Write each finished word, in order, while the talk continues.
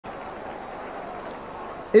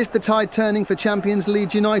Is the tide turning for champions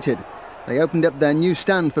Leeds United? They opened up their new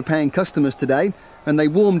stand for paying customers today, and they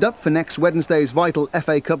warmed up for next Wednesday's vital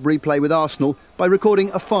FA Cup replay with Arsenal by recording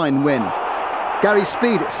a fine win. Gary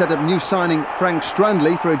Speed set up new signing Frank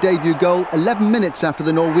Strandli for a debut goal 11 minutes after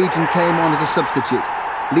the Norwegian came on as a substitute.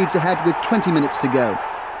 Leeds ahead with 20 minutes to go.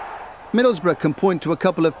 Middlesbrough can point to a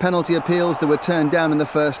couple of penalty appeals that were turned down in the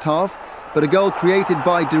first half, but a goal created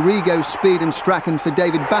by Dorigo, Speed and Strachan for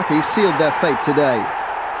David Batty sealed their fate today.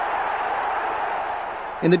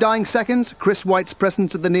 In the dying seconds, Chris White's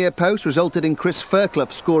presence at the near post resulted in Chris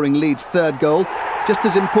Fairclough scoring Leeds' third goal. Just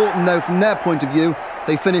as important though from their point of view,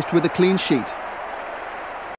 they finished with a clean sheet.